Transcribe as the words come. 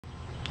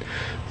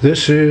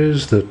This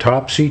is the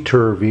Topsy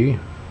Turvy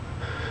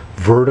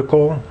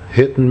vertical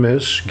hit and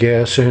miss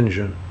gas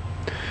engine.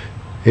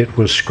 It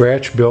was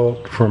scratch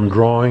built from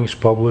drawings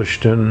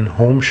published in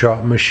Home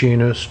Shop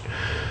Machinist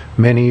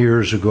many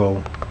years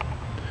ago.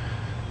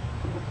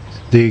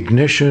 The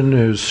ignition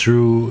is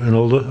through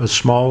a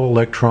small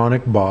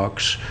electronic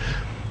box,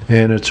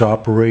 and it's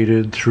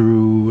operated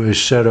through a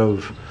set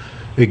of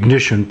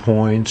ignition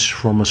points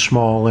from a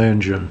small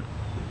engine.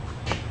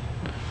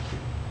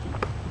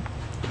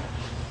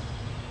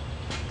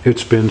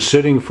 It's been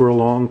sitting for a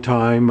long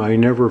time. I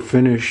never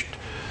finished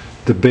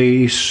the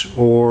base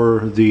or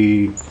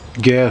the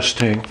gas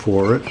tank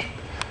for it,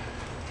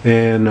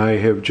 and I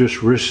have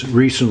just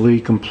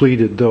recently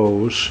completed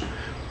those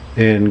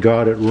and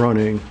got it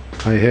running.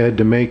 I had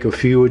to make a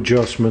few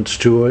adjustments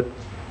to it.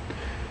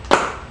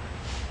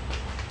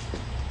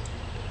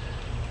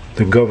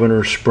 The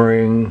governor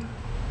spring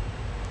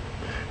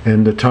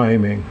and the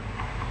timing.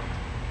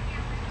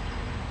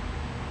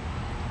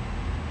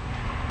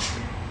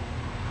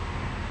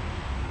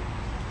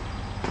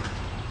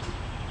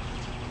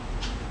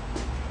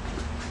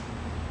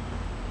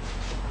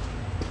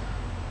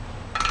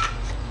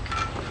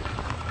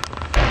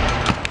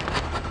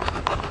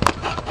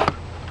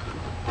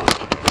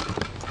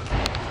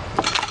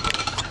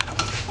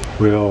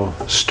 We'll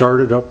start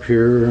it up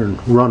here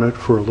and run it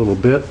for a little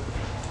bit.